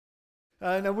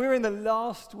Now we're in the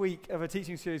last week of a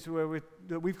teaching series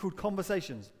that we've called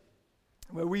Conversations,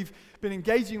 where we've been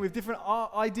engaging with different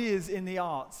ideas in the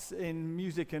arts, in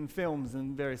music and films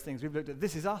and various things. We've looked at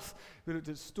This Is Us, we looked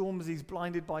at Stormzy's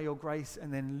Blinded by Your Grace,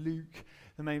 and then Luke,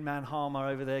 the main man Harmer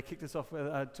over there, kicked us off with,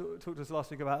 talked to us last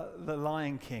week about The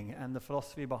Lion King and the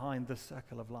philosophy behind the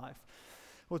circle of life.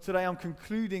 Well, today I'm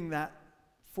concluding that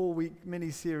 4-week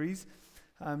mini-series,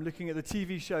 looking at the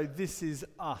TV show This Is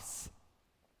Us.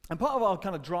 And part of our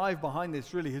kind of drive behind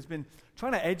this really has been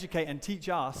trying to educate and teach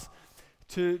us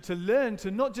to learn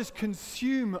to not just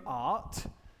consume art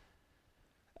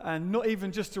and not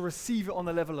even just to receive it on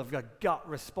the level of a gut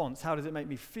response, how does it make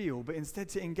me feel, but instead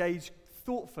to engage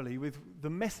thoughtfully with the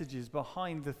messages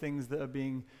behind the things that are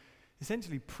being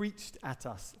essentially preached at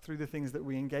us through the things that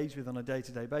we engage with on a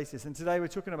day-to-day basis. And today we're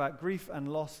talking about grief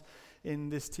and loss in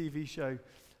this TV show.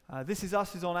 This Is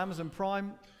Us is on Amazon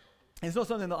Prime. It's not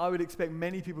something that I would expect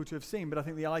many people to have seen, but I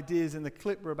think the ideas in the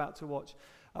clip we're about to watch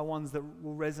are ones that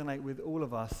will resonate with all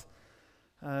of us.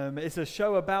 It's a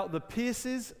show about the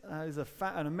Pierces. It's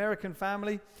an American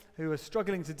family who are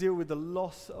struggling to deal with the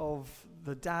loss of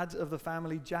the dad of the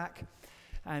family, Jack,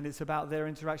 and it's about their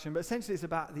interaction. But essentially it's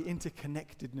about the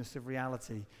interconnectedness of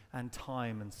reality and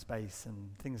time and space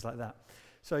and things like that.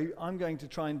 So I'm going to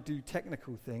try and do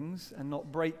technical things and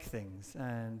not break things,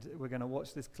 and we're going to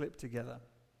watch this clip together.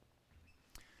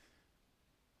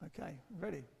 Okay,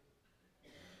 ready?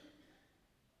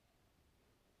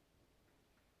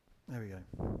 There we go.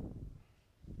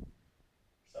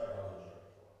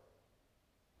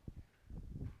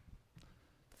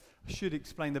 I should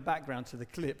explain the background to the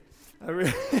clip.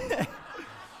 I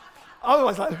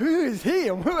was like, who is he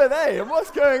and who are they and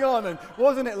what's going on? And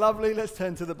wasn't it lovely? Let's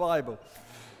turn to the Bible.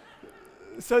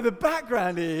 So the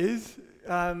background is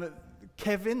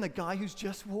Kevin, the guy who's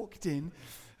just walked in.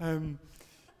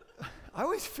 I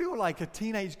always feel like a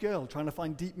teenage girl trying to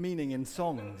find deep meaning in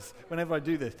songs whenever I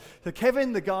do this. So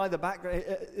Kevin, the guy, the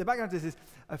background is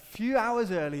a few hours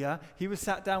earlier, he was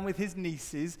sat down with his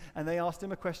nieces and they asked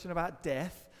him a question about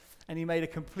death, and he made a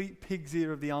complete pig's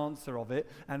ear of the answer of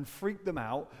it and freaked them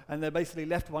out, and they're basically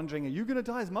left wondering, are you going to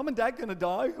die? Is mum and dad going to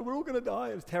die? We're all going to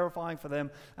die. It was terrifying for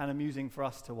them and amusing for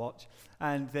us to watch.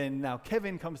 And then now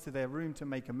Kevin comes to their room to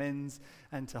make amends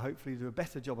and to hopefully do a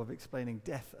better job of explaining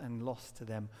death and loss to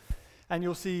them. And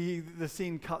you'll see the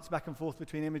scene cuts back and forth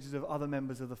between images of other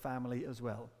members of the family as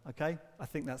well. Okay? I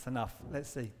think that's enough. Let's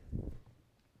see.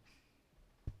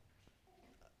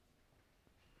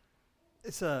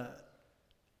 It's I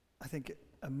think,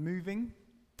 a moving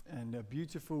and a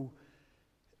beautiful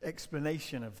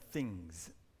explanation of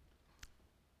things.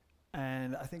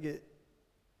 And I think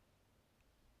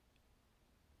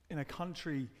in a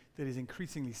country that is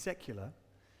increasingly secular,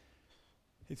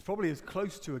 it's probably as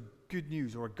close to a good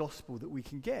news or a gospel that we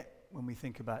can get when we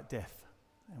think about death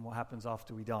and what happens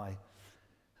after we die.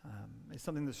 It's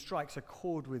something that strikes a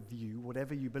chord with you,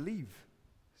 whatever you believe,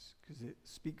 because it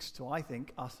speaks to, I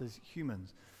think, us as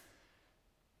humans.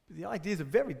 But the ideas are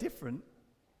very different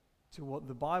to what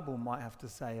the Bible might have to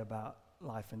say about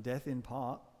life and death, in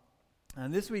part.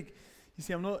 And this week, you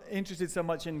see, I'm not interested so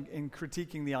much in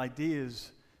critiquing the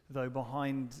ideas, though,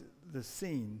 behind the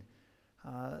scene,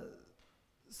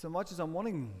 so much as I'm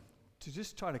wanting to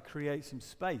just try to create some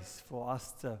space for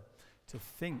us to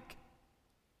think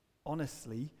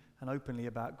honestly and openly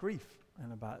about grief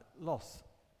and about loss.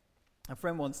 A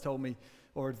friend once told me,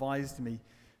 or advised me,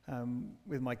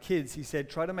 with my kids, he said,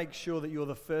 try to make sure that you're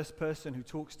the first person who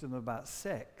talks to them about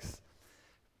sex.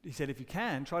 He said, if you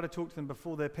can, try to talk to them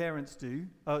before their parents do,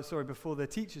 before their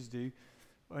teachers do,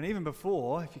 and even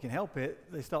before, if you can help it,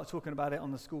 they start talking about it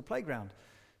on the school playground.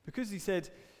 Because he said,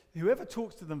 whoever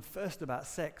talks to them first about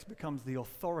sex becomes the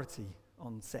authority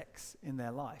on sex in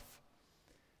their life.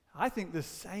 I think the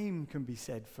same can be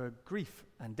said for grief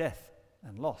and death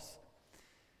and loss.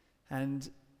 And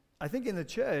I think in the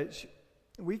church,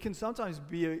 we can sometimes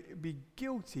be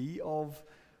guilty of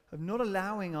not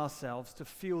allowing ourselves to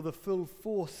feel the full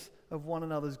force of one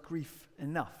another's grief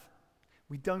enough.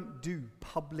 We don't do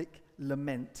public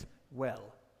lament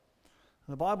well.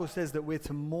 And the Bible says that we're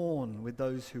to mourn with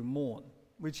those who mourn,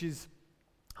 which is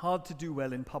hard to do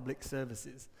well in public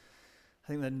services. I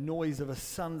think the noise of a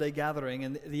Sunday gathering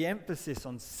and the emphasis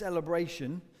on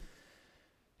celebration,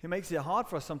 it makes it hard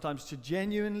for us sometimes to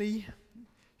genuinely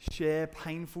share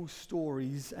painful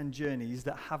stories and journeys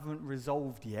that haven't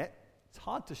resolved yet. It's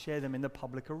hard to share them in the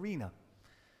public arena.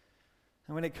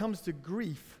 And when it comes to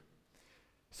grief,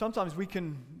 sometimes we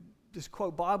can just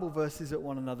quote Bible verses at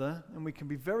one another, and we can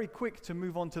be very quick to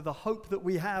move on to the hope that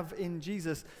we have in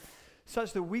Jesus,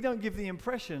 such that we don't give the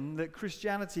impression that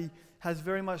Christianity has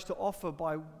very much to offer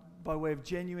by by way of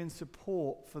genuine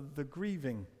support for the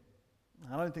grieving.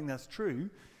 I don't think that's true,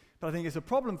 but I think it's a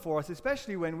problem for us,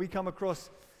 especially when we come across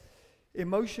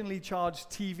emotionally charged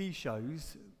TV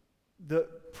shows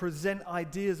that present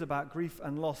ideas about grief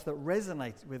and loss that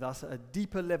resonate with us at a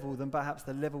deeper level than perhaps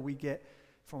the level we get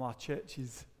from our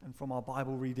churches and from our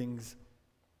Bible readings.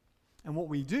 And what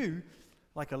we do,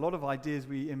 like a lot of ideas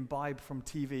we imbibe from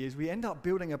TV, is we end up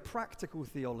building a practical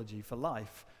theology for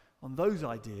life on those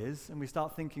ideas, and we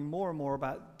start thinking more and more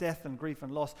about death and grief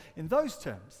and loss in those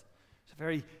terms. It's a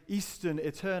very Eastern,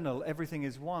 eternal, everything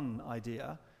is one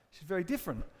idea, which is very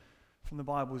different from the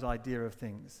Bible's idea of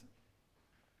things.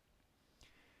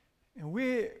 And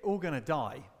we're all going to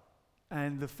die,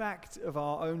 and the fact of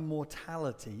our own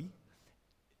mortality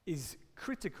is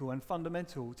critical and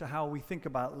fundamental to how we think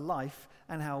about life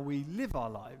and how we live our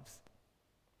lives.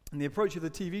 And the approach of the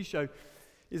TV show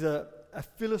is a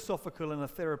philosophical and a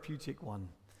therapeutic one.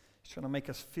 It's trying to make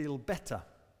us feel better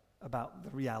about the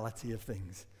reality of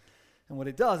things. And what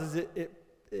it does is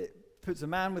it puts a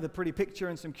man with a pretty picture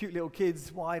and some cute little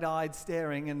kids, wide-eyed,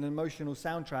 staring, and an emotional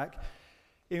soundtrack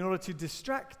in order to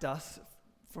distract us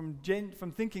from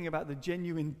thinking about the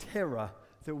genuine terror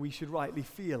that we should rightly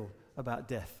feel about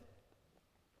death.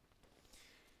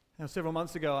 Now, several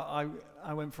months ago,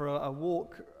 I went for a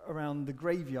walk around the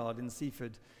graveyard in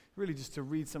Seaford, really just to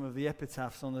read some of the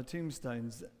epitaphs on the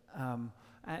tombstones. And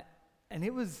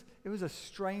it was a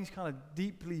strange, kind of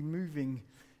deeply moving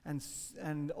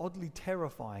and oddly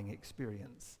terrifying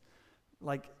experience.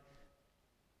 Like,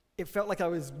 it felt like I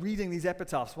was reading these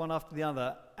epitaphs one after the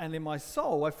other, and in my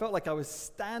soul, I felt like I was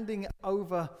standing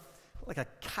over like a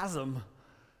chasm,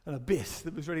 an abyss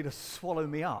that was ready to swallow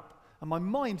me up. And my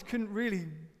mind couldn't really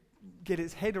get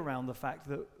its head around the fact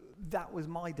that that was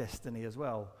my destiny as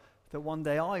well, that one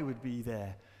day I would be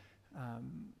there,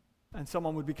 and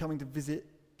someone would be coming to visit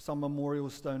some memorial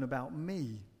stone about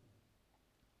me.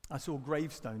 I saw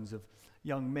gravestones of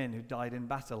young men who died in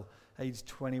battle, age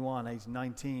 21, age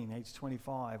 19, age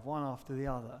 25, one after the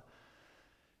other.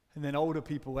 And then older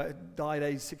people died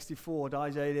age 64,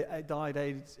 died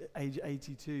age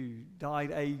 82,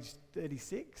 died age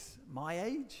 36, my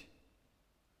age.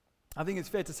 I think it's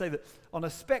fair to say that on a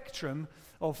spectrum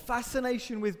of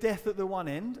fascination with death at the one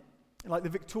end, like the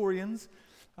Victorians,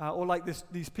 or like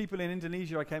these people in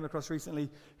Indonesia I came across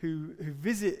recently who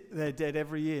visit their dead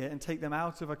every year and take them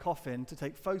out of a coffin to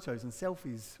take photos and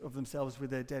selfies of themselves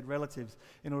with their dead relatives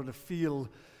in order to feel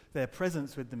their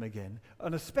presence with them again.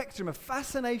 On a spectrum of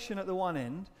fascination at the one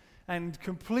end and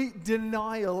complete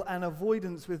denial and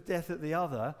avoidance with death at the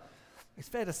other, it's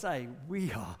fair to say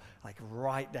we are like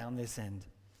right down this end.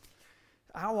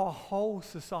 Our whole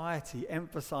society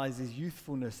emphasizes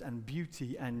youthfulness and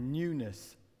beauty and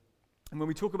newness. And when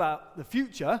we talk about the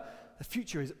future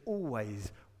is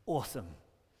always awesome.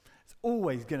 It's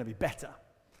always going to be better.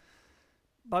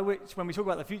 By which, when we talk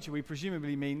about the future, we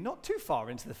presumably mean not too far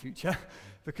into the future,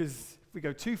 because if we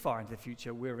go too far into the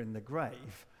future, we're in the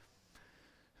grave.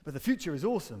 But the future is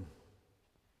awesome.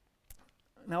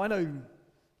 Now, I know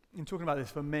in talking about this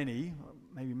for many,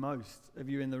 maybe most of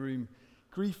you in the room,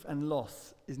 grief and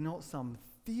loss is not some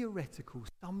theoretical,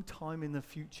 sometime in the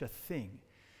future thing.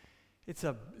 It's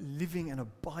a living and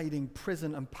abiding,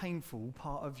 present and painful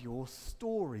part of your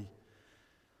story.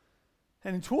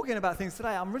 And in talking about things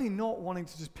today, I'm really not wanting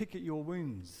to just pick at your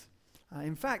wounds.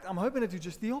 In fact, I'm hoping to do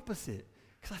just the opposite.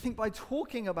 Because I think by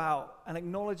talking about and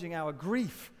acknowledging our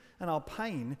grief and our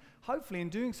pain, hopefully in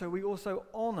doing so, we also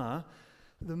honor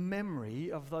the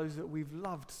memory of those that we've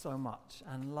loved so much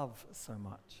and love so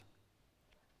much.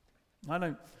 I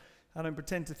don't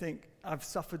pretend to think I've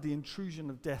suffered the intrusion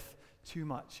of death too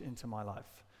much into my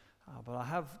life. But I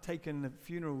have taken the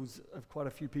funerals of quite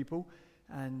a few people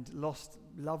and lost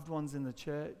loved ones in the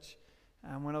church.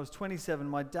 And when I was 27,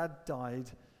 my dad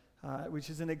died, which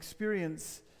is an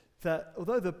experience that,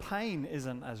 although the pain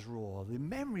isn't as raw, the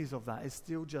memories of that is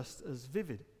still just as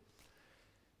vivid.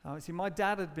 See, my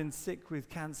dad had been sick with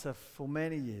cancer for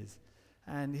many years,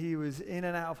 and he was in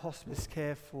and out of hospice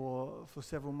care for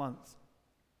several months.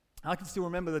 I can still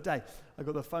remember the day I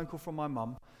got the phone call from my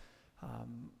mum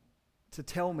to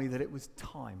tell me that it was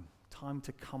time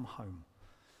to come home.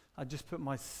 I just put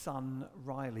my son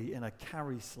Riley in a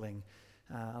carry sling.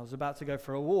 I was about to go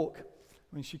for a walk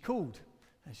when she called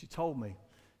and she told me.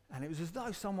 And it was as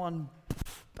though someone,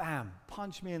 bam,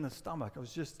 punched me in the stomach. I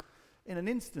was just, in an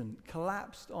instant,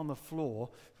 collapsed on the floor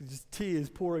with just tears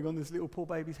pouring on this little poor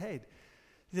baby's head.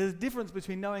 There's a difference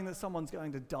between knowing that someone's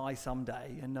going to die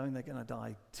someday and knowing they're going to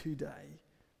die today.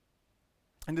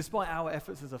 And despite our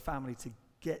efforts as a family to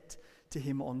get to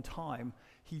him on time,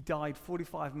 he died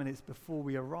 45 minutes before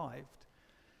we arrived.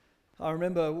 I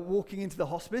remember walking into the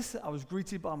hospice. I was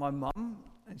greeted by my mum,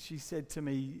 and she said to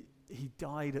me, "He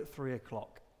died at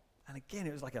 3:00. And again,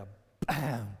 it was like a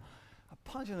bam, a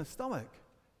punch in the stomach,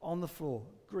 on the floor,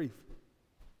 grief.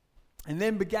 And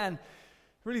then began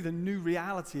really the new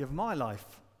reality of my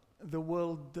life, the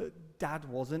world that Dad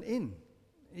isn't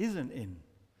in.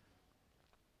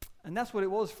 And that's what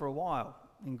it was for a while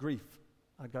in grief.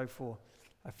 I'd go for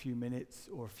a few minutes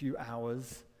or a few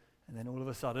hours, and then all of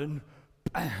a sudden,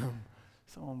 bam,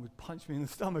 someone would punch me in the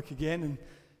stomach again and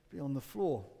be on the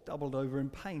floor, doubled over in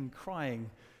pain, crying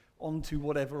onto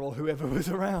whatever or whoever was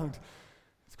around.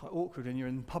 It's quite awkward when you're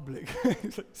in public.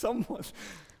 It's like someone.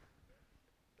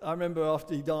 I remember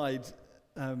after he died,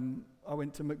 I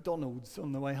went to McDonald's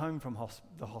on the way home from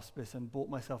the hospice and bought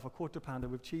myself a quarter pounder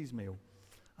with cheese meal.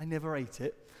 I never ate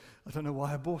it. I don't know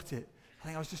why I bought it. I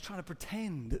think I was just trying to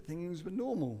pretend that things were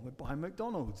normal. We're buying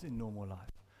McDonald's in normal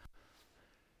life.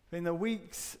 In the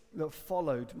weeks that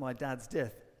followed my dad's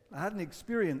death, I had an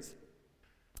experience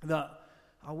that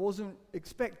I wasn't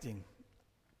expecting.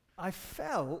 I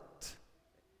felt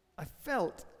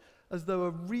as though a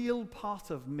real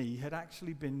part of me had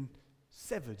actually been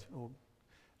severed or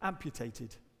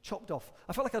amputated, chopped off.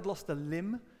 I felt like I'd lost a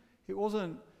limb. It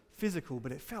wasn't physical,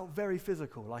 but it felt very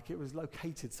physical, like it was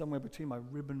located somewhere between my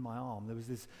rib and my arm. There was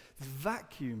this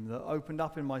vacuum that opened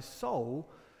up in my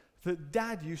soul that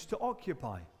Dad used to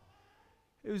occupy.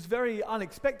 It was very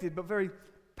unexpected, but very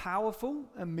powerful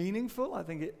and meaningful. I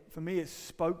think for me, it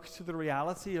spoke to the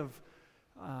reality of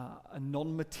a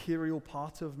non-material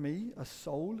part of me, a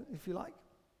soul, if you like.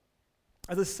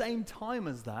 At the same time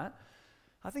as that,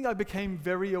 I think I became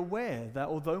very aware that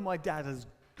although my dad has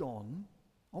gone,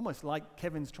 almost like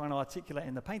Kevin's trying to articulate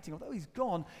in the painting, although he's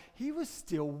gone, he was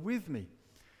still with me.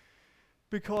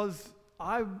 Because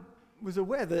I was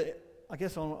aware that, I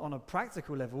guess on a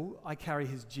practical level, I carry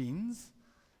his genes,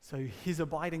 so his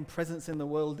abiding presence in the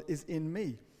world is in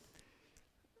me.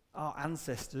 Our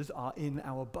ancestors are in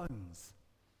our bones.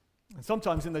 And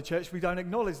sometimes in the church, we don't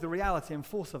acknowledge the reality and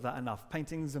force of that enough.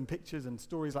 Paintings and pictures and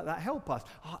stories like that help us.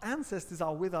 Our ancestors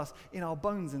are with us in our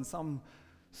bones in some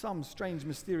strange,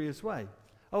 mysterious way.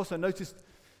 I also noticed,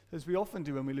 as we often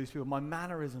do when we lose people, my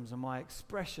mannerisms and my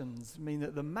expressions mean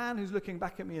that the man who's looking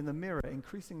back at me in the mirror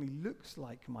increasingly looks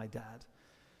like my dad.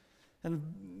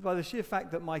 And by the sheer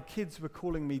fact that my kids were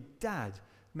calling me Dad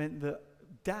meant that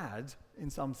Dad, in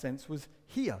some sense, was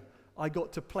here. I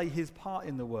got to play his part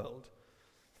in the world.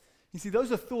 You see,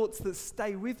 those are thoughts that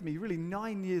stay with me really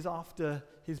 9 years after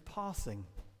his passing.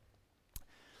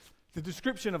 The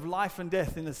description of life and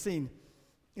death in the scene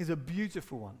is a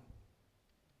beautiful one.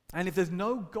 And if there's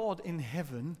no God in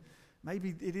heaven,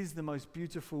 maybe it is the most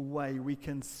beautiful way we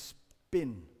can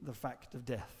spin the fact of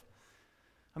death.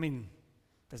 I mean,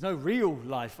 there's no real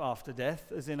life after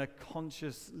death, as in a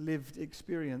conscious, lived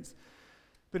experience.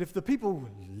 But if the people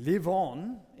live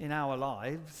on in our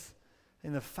lives,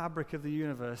 in the fabric of the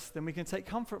universe, then we can take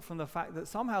comfort from the fact that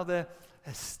somehow they're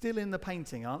still in the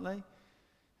painting, aren't they?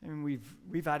 I mean,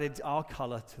 we've added our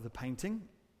color to the painting.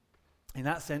 In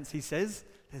that sense, he says,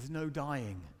 there's no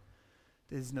dying.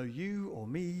 There's no you or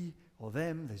me or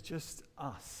them. There's just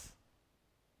us.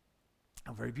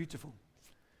 How very beautiful.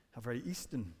 How very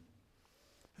Eastern.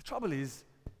 The trouble is,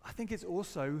 I think it's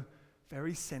also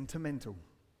very sentimental.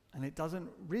 And it doesn't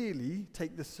really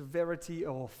take the severity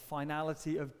or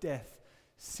finality of death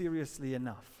seriously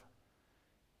enough.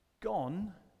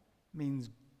 Gone means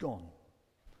gone.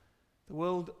 The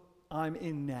world I'm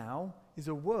in now is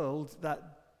a world that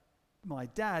my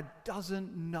dad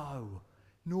doesn't know,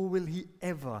 nor will he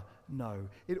ever know.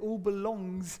 It all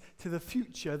belongs to the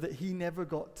future that he never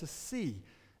got to see,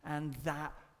 and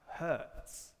that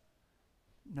hurts.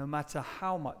 No matter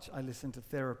how much I listen to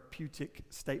therapeutic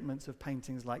statements of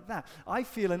paintings like that, I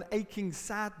feel an aching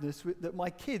sadness that my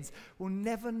kids will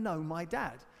never know my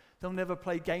dad. They'll never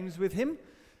play games with him.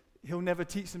 He'll never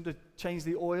teach them to change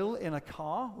the oil in a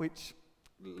car, which,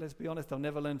 let's be honest, they'll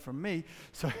never learn from me.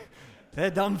 So they're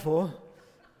done for.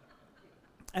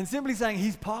 And simply saying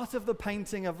he's part of the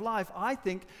painting of life, I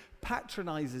think,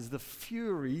 patronizes the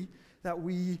fury that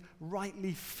we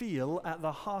rightly feel at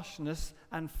the harshness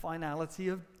and finality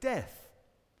of death.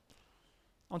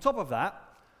 On top of that,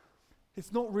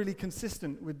 it's not really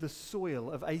consistent with the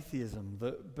soil of atheism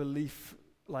that belief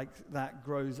like that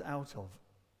grows out of.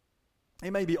 It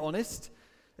may be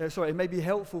it may be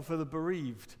helpful for the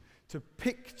bereaved to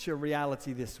picture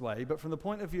reality this way, but from the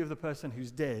point of view of the person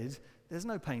who's dead, there's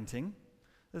no painting,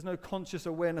 there's no conscious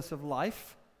awareness of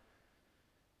life.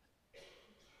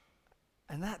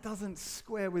 And that doesn't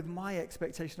square with my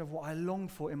expectation of what I long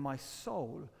for in my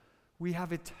soul. We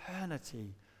have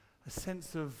eternity, a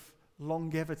sense of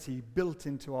longevity built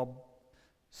into our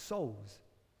souls.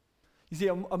 You see,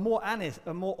 a more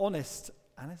honest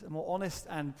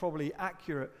and probably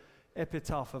accurate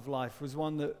epitaph of life was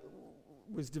one that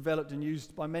was developed and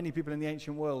used by many people in the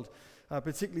ancient world,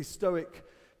 particularly Stoic,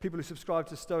 people who subscribe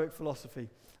to Stoic philosophy.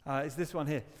 It's this one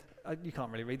here. You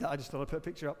can't really read that, I just thought I'd put a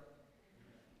picture up.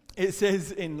 It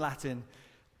says in Latin,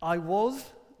 I was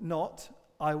not,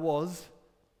 I was,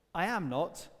 I am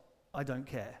not, I don't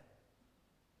care.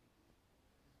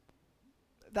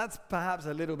 That's perhaps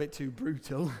a little bit too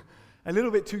brutal, a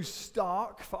little bit too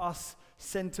stark for us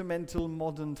sentimental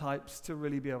modern types to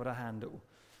really be able to handle.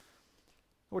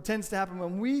 What tends to happen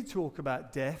when we talk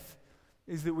about death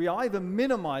is that we either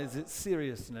minimize its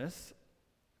seriousness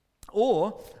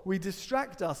or we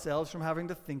distract ourselves from having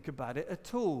to think about it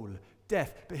at all.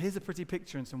 Death. But here's a pretty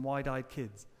picture and some wide-eyed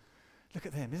kids. Look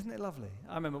at them. Isn't it lovely?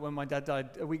 I remember when my dad died,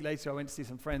 a week later I went to see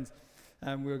some friends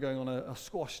and we were going on a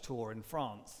squash tour in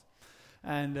France.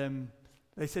 And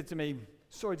they said to me,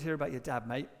 sorry to hear about your dad,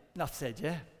 mate. Enough said,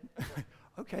 yeah?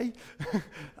 Okay.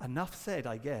 Enough said,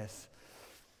 I guess.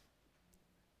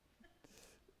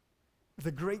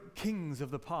 The great kings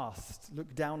of the past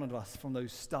look down on us from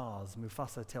those stars,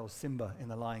 Mufasa tells Simba in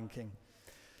The Lion King,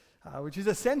 which is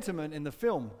a sentiment in the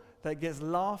film that gets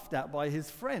laughed at by his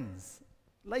friends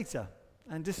later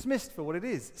and dismissed for what it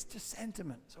is. It's just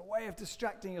sentiment. It's a way of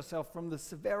distracting yourself from the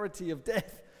severity of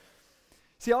death.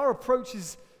 See, our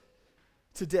approaches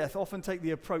to death often take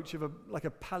the approach of like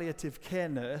a palliative care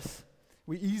nurse.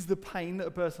 We ease the pain that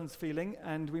a person's feeling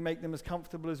and we make them as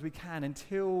comfortable as we can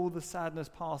until the sadness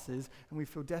passes and we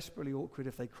feel desperately awkward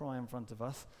if they cry in front of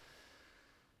us.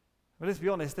 But let's be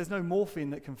honest, there's no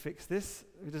morphine that can fix this.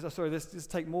 Let's just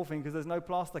take morphine because there's no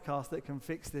plaster cast that can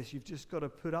fix this. You've just got to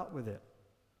put up with it.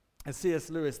 As C.S.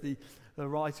 Lewis, the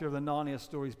writer of the Narnia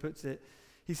stories, puts it,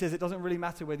 he says it doesn't really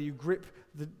matter whether you grip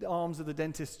the arms of the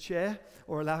dentist's chair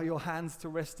or allow your hands to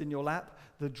rest in your lap,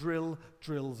 the drill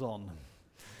drills on.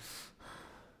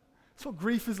 That's what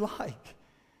grief is like.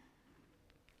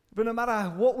 But no matter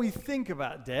what we think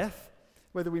about death,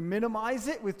 whether we minimize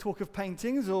it with talk of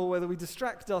paintings or whether we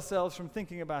distract ourselves from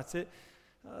thinking about it,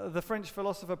 the French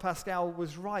philosopher Pascal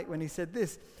was right when he said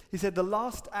this. He said, the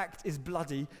last act is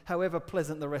bloody, however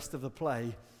pleasant the rest of the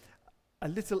play. A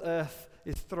little earth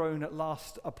is thrown at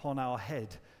last upon our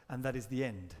head, and that is the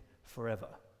end forever.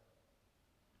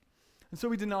 And so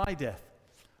we deny death,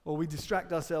 or we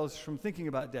distract ourselves from thinking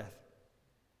about death.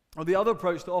 Or the other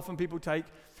approach that often people take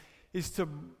is to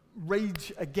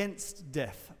rage against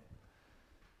death,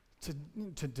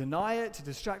 to deny it, to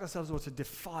distract ourselves, or to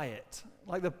defy it.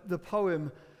 Like the poet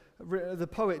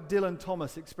Dylan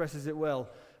Thomas expresses it well.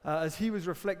 As he was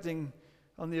reflecting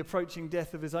on the approaching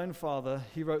death of his own father,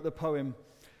 he wrote the poem,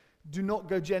 "Do not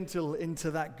go gentle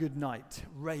into that good night.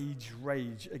 Rage,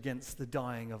 rage against the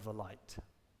dying of the light.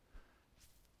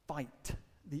 Fight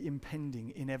the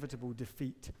impending, inevitable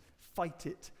defeat. Fight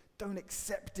it. Don't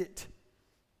accept it."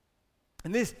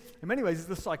 And this, in many ways, is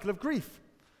the cycle of grief.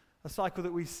 A cycle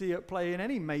that we see at play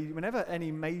in whenever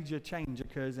any major change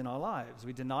occurs in our lives.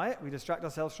 We deny it, we distract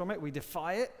ourselves from it, we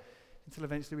defy it, until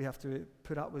eventually we have to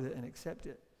put up with it and accept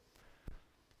it.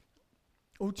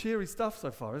 All cheery stuff so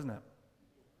far, isn't it?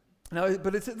 Now,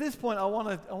 but it's at this point I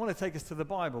want to take us to the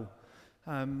Bible.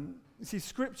 You see,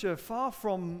 Scripture, far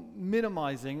from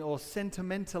minimizing or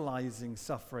sentimentalizing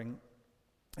suffering,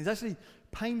 is actually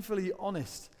painfully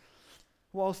honest,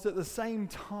 whilst at the same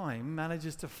time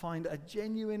manages to find a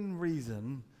genuine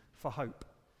reason for hope.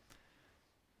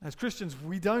 As Christians,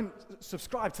 we don't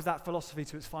subscribe to that philosophy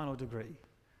to its final degree.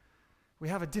 We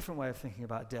have a different way of thinking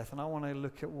about death, and I want to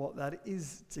look at what that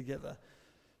is together.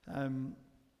 I'm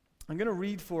going to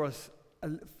read for us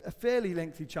a fairly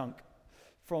lengthy chunk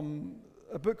from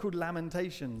a book called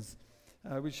Lamentations,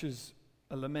 which is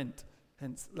a lament,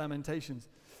 hence Lamentations.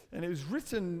 And it was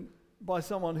written by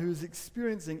someone who was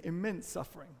experiencing immense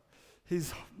suffering.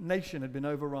 His nation had been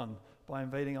overrun by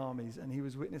invading armies, and he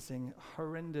was witnessing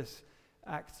horrendous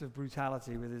acts of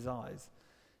brutality with his eyes.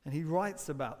 And he writes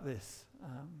about this.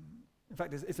 In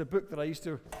fact, it's a book that I used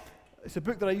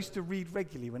to read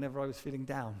regularly whenever I was feeling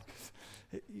down, because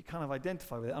you kind of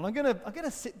identify with it. And I'm going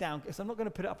to sit down, because I'm not going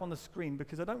to put it up on the screen,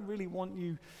 because I don't really want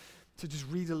you to just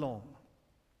read along.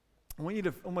 I want you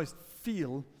to almost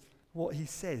feel what he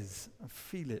says and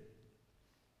feel it.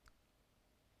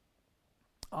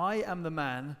 I am the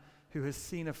man who has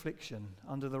seen affliction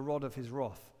under the rod of his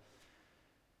wrath.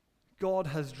 God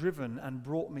has driven and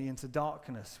brought me into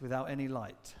darkness without any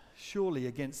light. Surely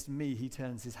against me he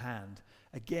turns his hand,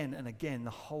 again and again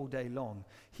the whole day long.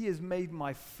 He has made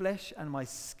my flesh and my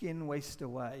skin waste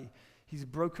away. He's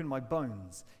broken my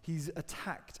bones. He's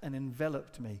attacked and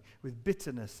enveloped me with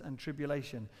bitterness and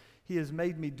tribulation. He has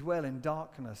made me dwell in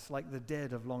darkness like the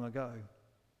dead of long ago.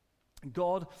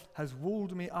 God has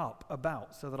walled me up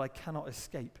about so that I cannot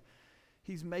escape.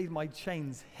 He's made my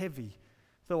chains heavy.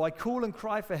 Though I call and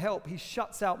cry for help, he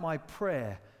shuts out my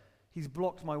prayer. He's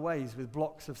blocked my ways with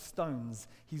blocks of stones.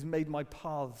 He's made my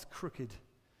paths crooked.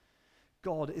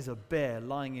 God is a bear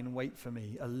lying in wait for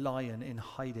me, a lion in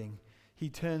hiding. He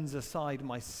turns aside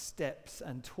my steps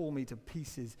and tore me to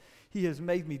pieces. He has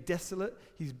made me desolate.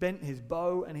 He's bent his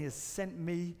bow and he has set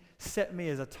me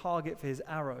as a target for his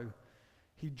arrow.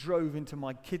 He drove into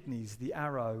my kidneys the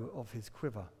arrow of his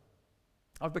quiver.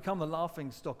 I've become the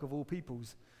laughing stock of all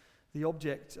peoples, the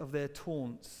object of their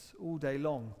taunts all day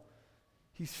long.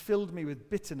 He's filled me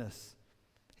with bitterness.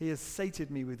 He has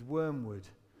sated me with wormwood.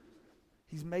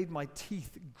 He's made my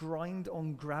teeth grind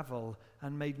on gravel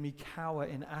and made me cower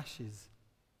in ashes.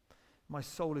 My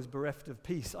soul is bereft of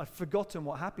peace. I've forgotten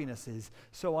what happiness is.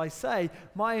 So I say,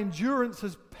 my endurance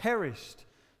has perished,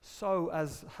 so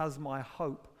as has my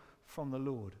hope from the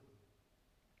Lord.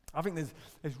 I think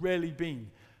there's rarely been,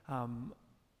 a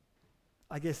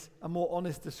more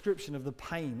honest description of the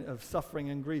pain of suffering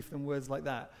and grief than words like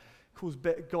that. Calls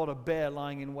God a bear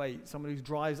lying in wait, someone who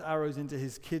drives arrows into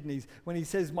his kidneys. When he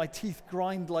says, my teeth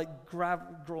grind like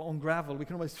on gravel, we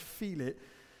can almost feel it.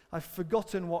 I've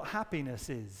forgotten what happiness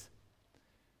is.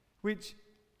 Which,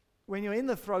 when you're in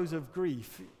the throes of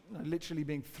grief, literally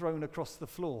being thrown across the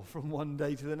floor from one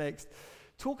day to the next,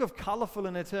 talk of colourful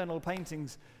and eternal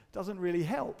paintings doesn't really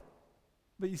help.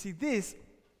 But you see, this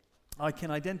I can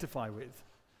identify with.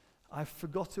 I've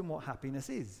forgotten what happiness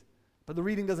is. But the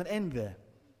reading doesn't end there.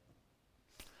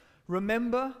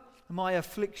 Remember my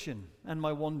affliction and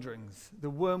my wanderings, the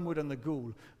wormwood and the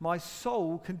ghoul. My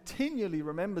soul continually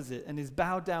remembers it and is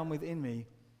bowed down within me.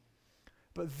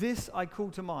 But this I call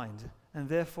to mind, and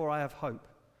therefore I have hope.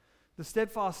 The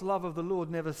steadfast love of the Lord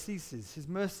never ceases. His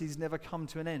mercies never come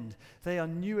to an end. They are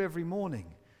new every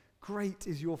morning. Great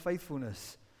is your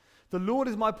faithfulness. The Lord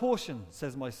is my portion,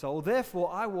 says my soul.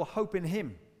 Therefore I will hope in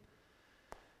him.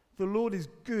 The Lord is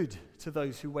good to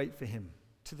those who wait for him,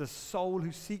 to the soul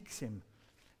who seeks him.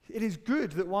 It is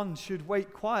good that one should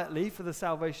wait quietly for the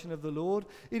salvation of the Lord.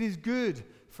 It is good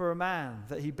for a man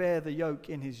that he bear the yoke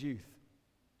in his youth.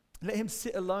 Let him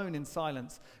sit alone in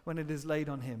silence when it is laid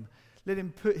on him. Let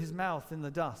him put his mouth in the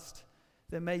dust.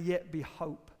 There may yet be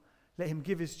hope. Let him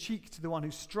give his cheek to the one who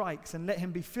strikes, and let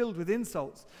him be filled with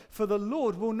insults. For the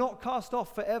Lord will not cast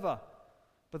off forever.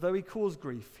 But though he cause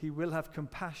grief, he will have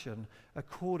compassion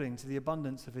according to the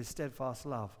abundance of his steadfast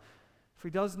love. For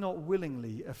he does not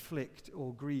willingly afflict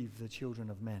or grieve the children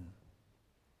of men.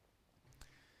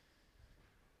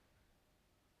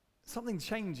 Something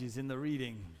changes in the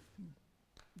reading.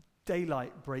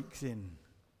 Daylight breaks in.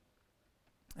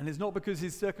 And it's not because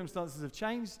his circumstances have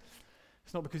changed.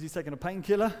 It's not because he's taken a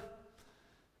painkiller.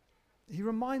 He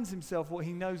reminds himself what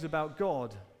he knows about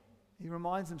God. He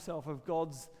reminds himself of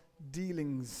God's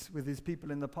dealings with his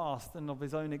people in the past and of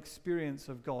his own experience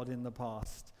of God in the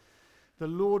past. The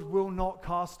Lord will not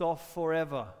cast off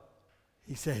forever,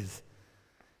 he says.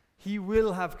 He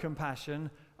will have compassion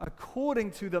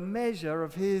according to the measure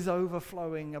of his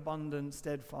overflowing, abundant,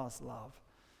 steadfast love.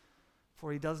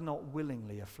 For he does not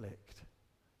willingly afflict.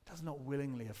 Does not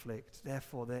willingly afflict.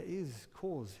 Therefore, there is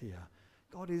cause here.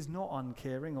 God is not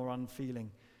uncaring or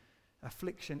unfeeling.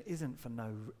 Affliction isn't for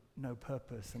no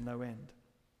purpose and no end.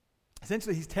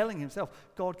 Essentially, he's telling himself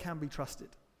God can be trusted.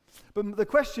 But the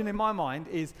question in my mind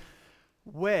is,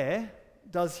 where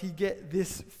does he get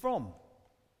this from?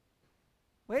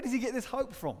 Where does he get this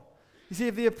hope from? You see,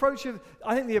 I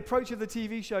think the approach of the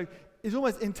TV show is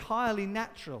almost entirely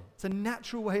natural. It's a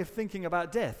natural way of thinking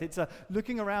about death. It's a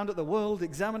looking around at the world,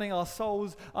 examining our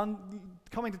souls,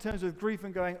 coming to terms with grief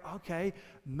and going, okay,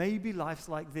 maybe life's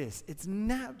like this. It's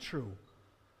natural.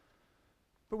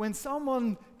 But when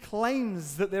someone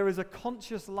claims that there is a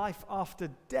conscious life after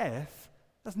death,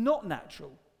 that's not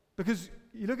natural. Because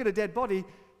you look at a dead body,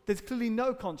 there's clearly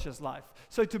no conscious life.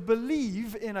 So to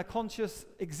believe in a conscious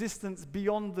existence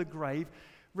beyond the grave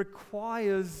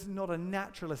requires not a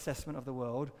natural assessment of the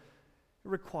world, it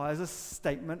requires a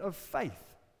statement of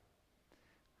faith.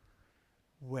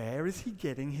 Where is he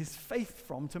getting his faith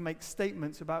from to make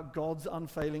statements about God's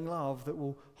unfailing love that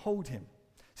will hold him?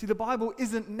 See, the Bible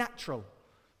isn't natural.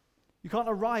 You can't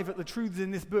arrive at the truths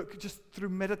in this book just through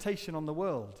meditation on the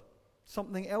world.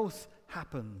 Something else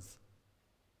happens.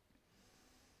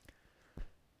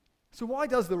 So why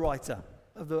does the writer,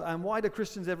 and why do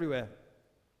Christians everywhere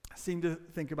seem to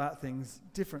think about things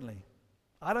differently?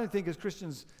 I don't think as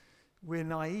Christians we're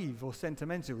naive or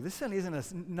sentimental. This certainly isn't a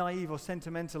naive or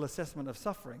sentimental assessment of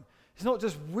suffering. It's not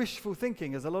just wishful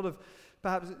thinking, as a lot of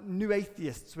perhaps new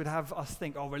atheists would have us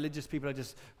think, oh, religious people are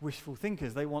just wishful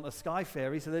thinkers. They want a sky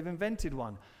fairy, so they've invented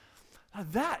one. Now,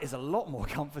 that is a lot more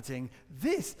comforting.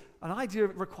 This, an idea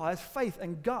requires faith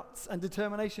and guts and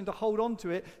determination to hold on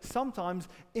to it, sometimes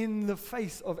in the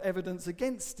face of evidence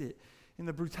against it, in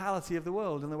the brutality of the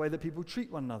world and the way that people treat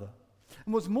one another.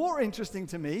 And what's more interesting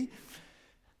to me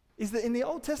is that in the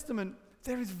Old Testament,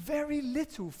 there is very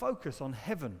little focus on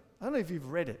heaven. I don't know if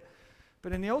you've read it,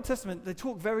 but in the Old Testament, they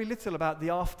talk very little about the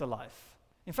afterlife.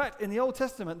 In fact, in the Old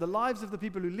Testament, the lives of the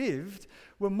people who lived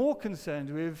were more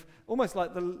concerned with, almost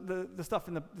like the stuff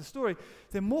in the story,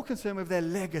 they're more concerned with their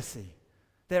legacy,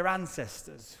 their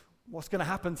ancestors, what's going to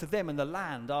happen to them in the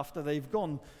land after they've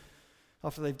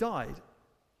died.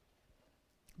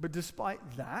 But despite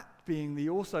that being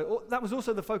that was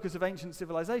also the focus of ancient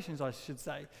civilizations, I should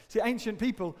say. See, ancient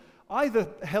people either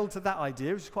held to that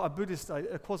idea, which is quite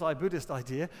a quasi-Buddhist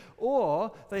idea,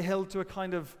 or they held to a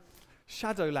kind of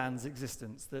Shadowlands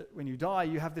existence, that when you die,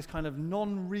 you have this kind of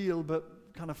non-real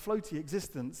but kind of floaty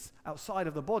existence outside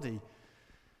of the body.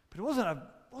 But it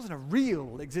wasn't a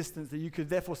real existence that you could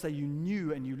therefore say you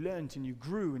knew and you learned and you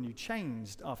grew and you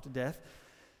changed after death.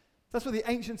 That's what the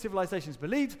ancient civilizations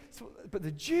believed. But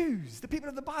the Jews, the people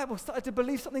of the Bible, started to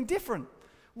believe something different.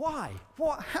 Why?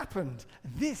 What happened?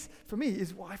 And this, for me,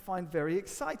 is what I find very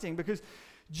exciting, because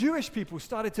Jewish people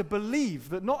started to believe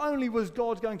that not only was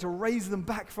God going to raise them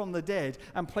back from the dead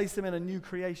and place them in a new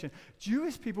creation,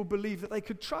 Jewish people believed that they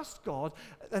could trust God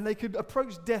and they could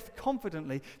approach death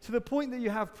confidently, to the point that you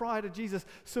have, prior to Jesus,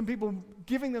 some people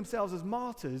giving themselves as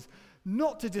martyrs,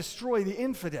 not to destroy the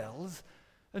infidels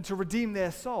and to redeem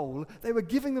their soul. They were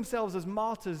giving themselves as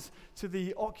martyrs to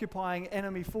the occupying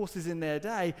enemy forces in their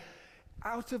day,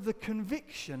 out of the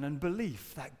conviction and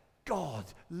belief that God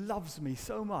loves me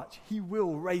so much, he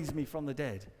will raise me from the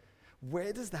dead.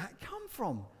 Where does that come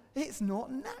from? It's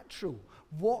not natural.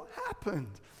 What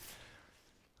happened?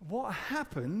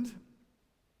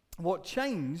 What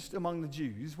changed among the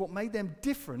Jews, what made them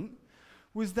different,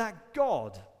 was that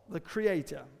God, the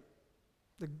Creator,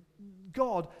 the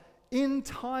God in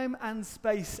time and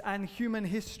space and human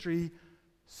history,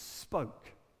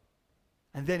 spoke.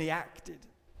 And then he acted.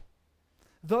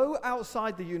 Though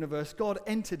outside the universe, God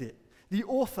entered it. The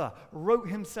author wrote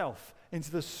himself into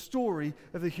the story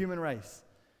of the human race.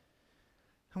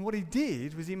 And what he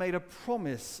did was he made a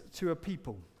promise to a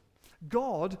people.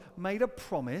 God made a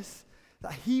promise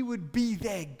that he would be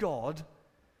their God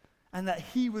and that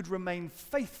he would remain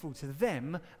faithful to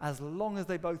them as long as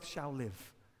they both shall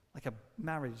live, like a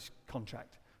marriage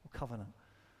contract or covenant.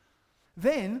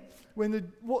 Then,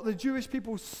 what the Jewish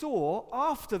people saw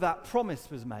after that promise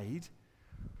was made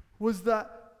was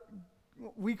that,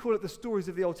 we call it the stories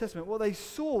of the Old Testament, what they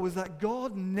saw was that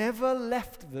God never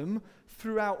left them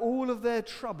throughout all of their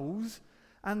troubles,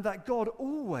 and that God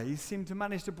always seemed to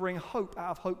manage to bring hope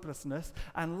out of hopelessness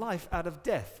and life out of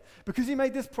death. Because he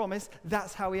made this promise,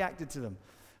 that's how he acted to them.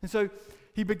 And so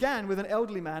he began with an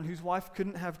elderly man whose wife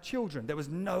couldn't have children. There was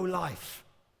no life.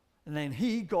 And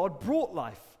then God brought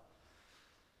life.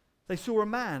 They saw a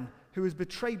man who was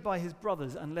betrayed by his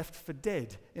brothers and left for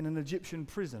dead in an Egyptian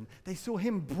prison. They saw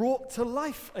him brought to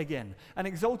life again and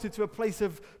exalted to a place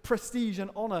of prestige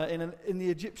and honor in the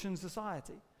Egyptian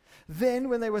society. Then,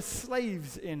 when they were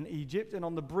slaves in Egypt and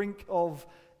on the brink of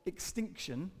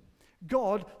extinction,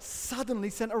 God suddenly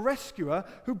sent a rescuer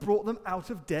who brought them out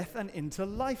of death and into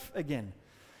life again.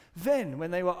 Then,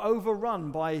 when they were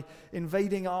overrun by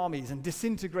invading armies and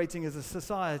disintegrating as a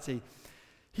society,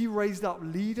 he raised up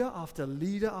leader after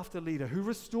leader after leader who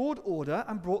restored order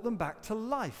and brought them back to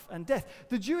life and death.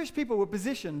 The Jewish people were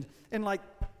positioned in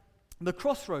the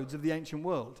crossroads of the ancient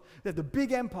world. They had the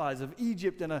big empires of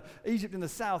Egypt in the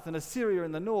south and Assyria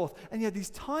in the north, and you had these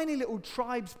tiny little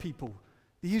tribes people,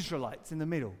 the Israelites, in the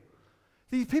middle.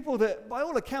 These people that, by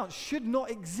all accounts, should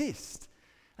not exist.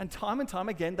 And time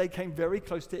again, they came very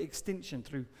close to extinction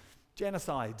through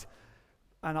genocide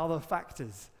and other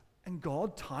factors. And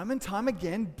God, time and time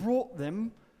again, brought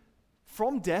them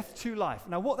from death to life.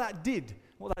 Now, what that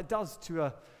does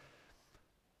to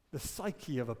the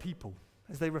psyche of a people,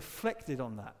 as they reflected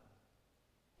on that,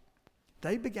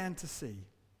 they began to see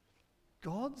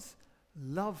God's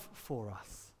love for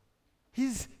us.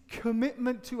 His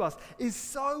commitment to us is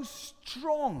so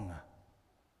strong.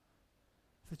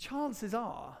 The chances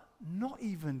are not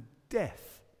even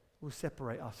death will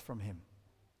separate us from him.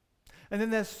 And then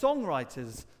their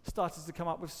songwriters started to come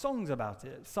up with songs about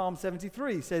it. Psalm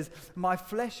 73 says, "My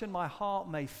flesh and my heart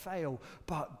may fail,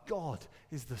 but God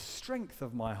is the strength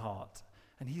of my heart,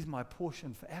 and he's my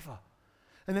portion forever."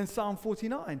 And then Psalm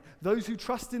 49, those who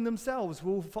trust in themselves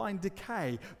will find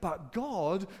decay, but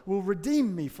God will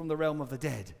redeem me from the realm of the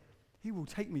dead. He will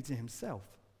take me to himself.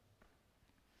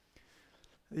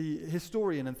 The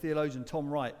historian and theologian Tom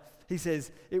Wright, he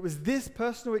says, it was this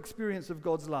personal experience of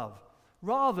God's love,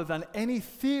 rather than any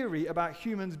theory about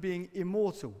humans being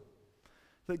immortal,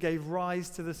 that gave rise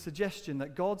to the suggestion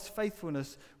that God's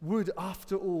faithfulness would,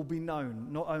 after all, be known,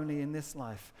 not only in this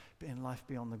life, but in life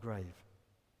beyond the grave.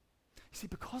 You see,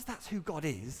 because that's who God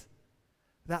is,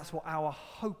 that's what our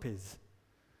hope is.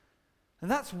 And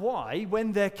that's why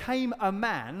when there came a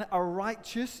man, a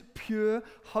righteous, pure,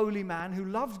 holy man who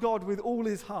loved God with all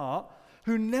his heart,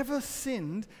 who never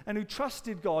sinned and who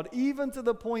trusted God even to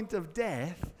the point of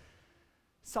death,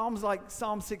 Psalms like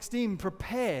Psalm 16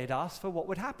 prepared us for what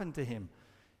would happen to him.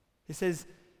 It says,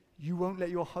 you won't let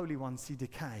your Holy One see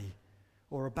decay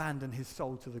or abandon his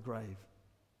soul to the grave.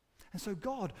 And so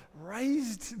God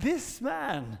raised this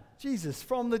man, Jesus,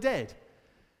 from the dead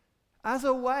as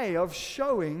a way of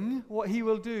showing what he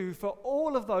will do for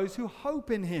all of those who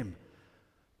hope in him.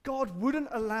 God wouldn't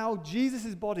allow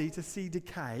Jesus' body to see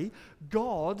decay.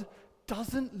 God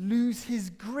doesn't lose his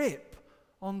grip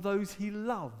on those he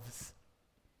loves.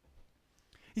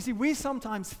 You see, we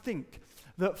sometimes think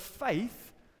that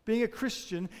faith, being a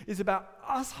Christian, is about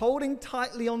us holding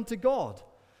tightly onto God.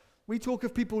 We talk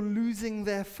of people losing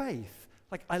their faith.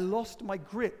 Like, I lost my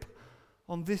grip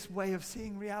on this way of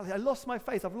seeing reality. I lost my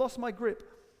faith. I've lost my grip.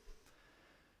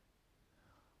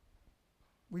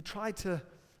 We try to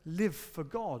live for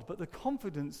God, but the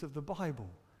confidence of the Bible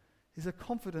is a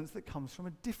confidence that comes from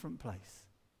a different place.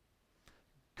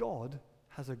 God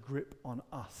has a grip on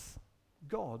us.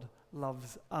 God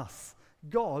loves us.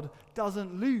 God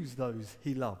doesn't lose those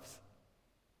he loves.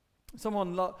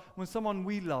 When someone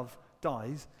we love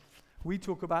dies, we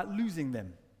talk about losing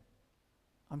them.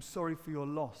 I'm sorry for your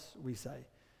loss, we say,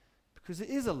 because it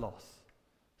is a loss.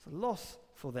 It's a loss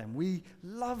for them. We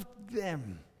loved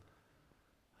them.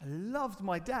 I loved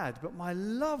my dad, but my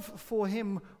love for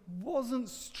him wasn't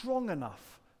strong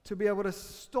enough to be able to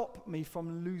stop me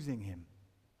from losing him.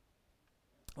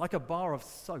 Like a bar of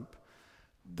soap,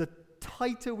 the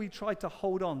tighter we try to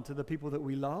hold on to the people that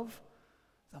we love,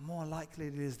 the more likely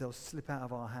it is they'll slip out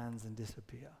of our hands and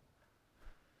disappear.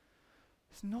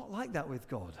 It's not like that with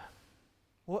God.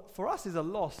 What for us is a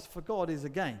loss, for God is a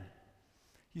gain.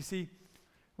 You see,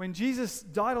 when Jesus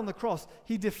died on the cross,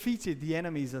 he defeated the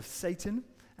enemies of Satan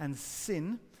and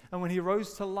sin. And when he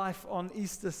rose to life on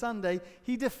Easter Sunday,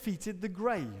 he defeated the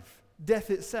grave, death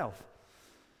itself.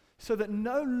 So that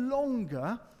no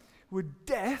longer would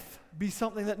death be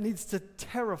something that needs to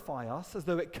terrify us as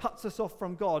though it cuts us off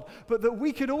from God, but that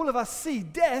we could all of us see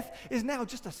death is now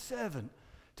just a servant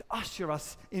to usher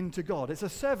us into God. It's a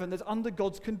servant that's under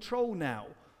God's control now.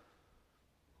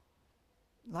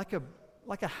 Like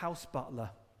a house butler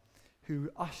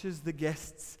who ushers the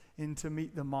guests in to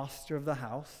meet the master of the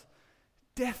house,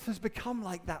 death has become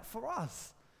like that for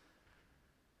us.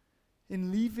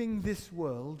 In leaving this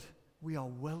world, we are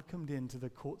welcomed into the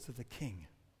courts of the King.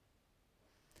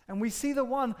 And we see the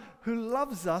one who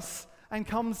loves us and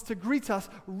comes to greet us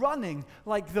running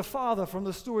like the father from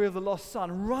the story of the lost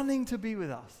son, running to be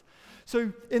with us.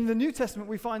 So in the New Testament,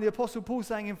 we find the Apostle Paul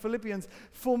saying in Philippians,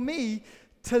 for me,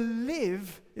 to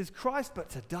live is Christ, but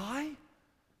to die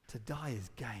is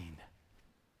gain.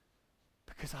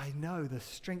 Because I know the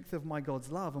strength of my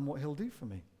God's love and what he'll do for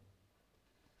me.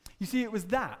 You see, it was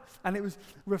that, and it was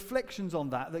reflections on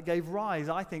that that gave rise,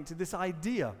 I think, to this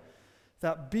idea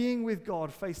that being with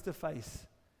God face to face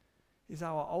is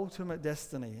our ultimate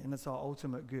destiny and it's our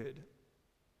ultimate good.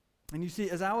 And you see,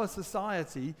 as our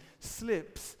society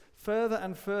slips further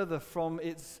and further from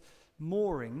its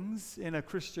moorings in a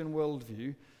Christian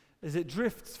worldview, as it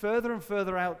drifts further and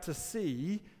further out to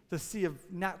sea, the sea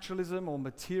of naturalism or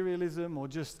materialism or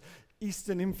just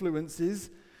Eastern influences,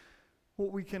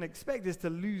 what we can expect is to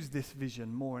lose this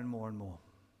vision more and more and more.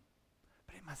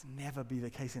 But it must never be the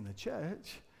case in the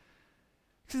church.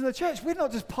 Because in the church, we're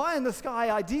not just pie-in-the-sky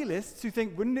idealists who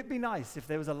think, wouldn't it be nice if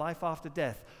there was a life after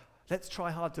death? Let's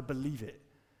try hard to believe it.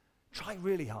 Try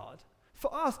really hard.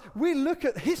 For us, we look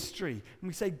at history and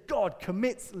we say, God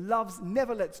commits, loves,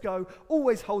 never lets go,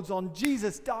 always holds on.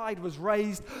 Jesus died, was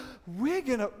raised.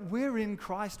 We're in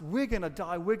Christ. We're going to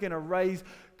die. We're going to raise.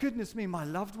 Goodness me, my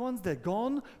loved ones, they're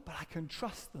gone, but I can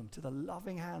trust them to the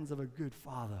loving hands of a good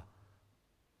Father.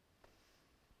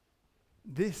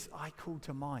 This I call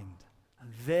to mind,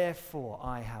 and therefore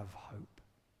I have hope.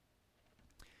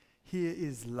 Here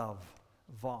is love,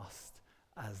 vast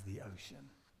as the ocean.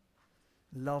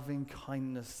 Loving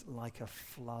kindness like a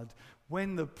flood.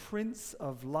 When the Prince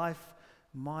of Life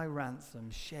my ransom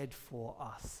shed for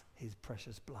us his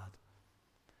precious blood.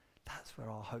 That's where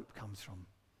our hope comes from.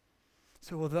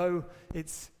 So although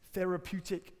it's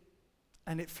therapeutic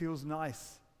and it feels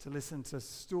nice to listen to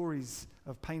stories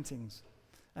of paintings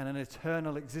and an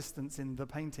eternal existence in the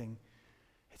painting,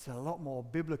 it's a lot more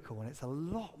biblical and it's a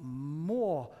lot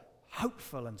more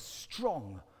hopeful and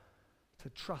strong to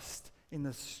trust in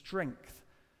the strength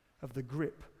of the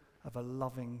grip of a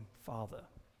loving Father.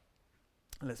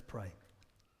 Let's pray.